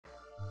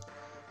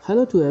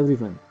Hello to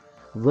everyone.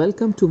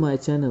 Welcome to my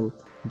channel,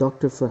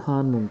 Dr.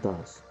 Farhan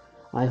Mumtaz.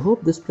 I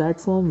hope this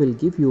platform will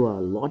give you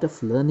a lot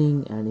of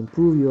learning and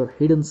improve your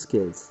hidden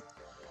skills.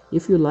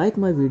 If you like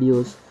my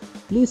videos,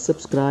 please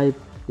subscribe,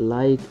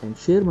 like and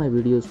share my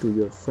videos to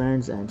your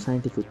friends and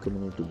scientific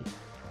community.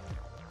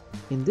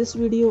 In this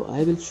video,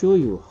 I will show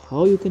you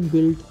how you can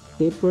build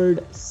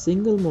tapered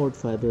single mode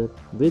fiber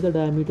with a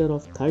diameter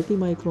of 30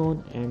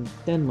 micron and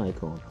 10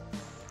 micron.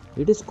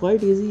 It is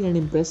quite easy and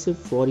impressive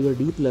for your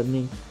deep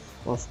learning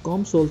of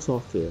COMSOL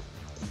software,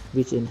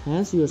 which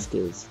enhance your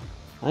skills.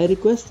 I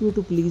request you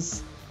to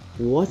please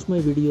watch my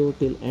video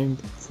till end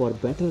for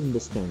better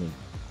understanding.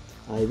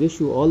 I wish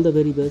you all the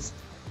very best.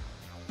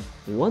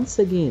 Once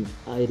again,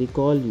 I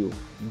recall you,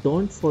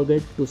 don't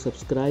forget to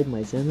subscribe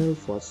my channel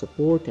for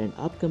support and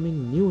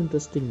upcoming new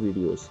interesting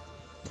videos.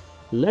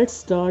 Let's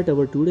start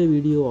our today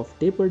video of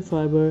tapered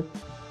fiber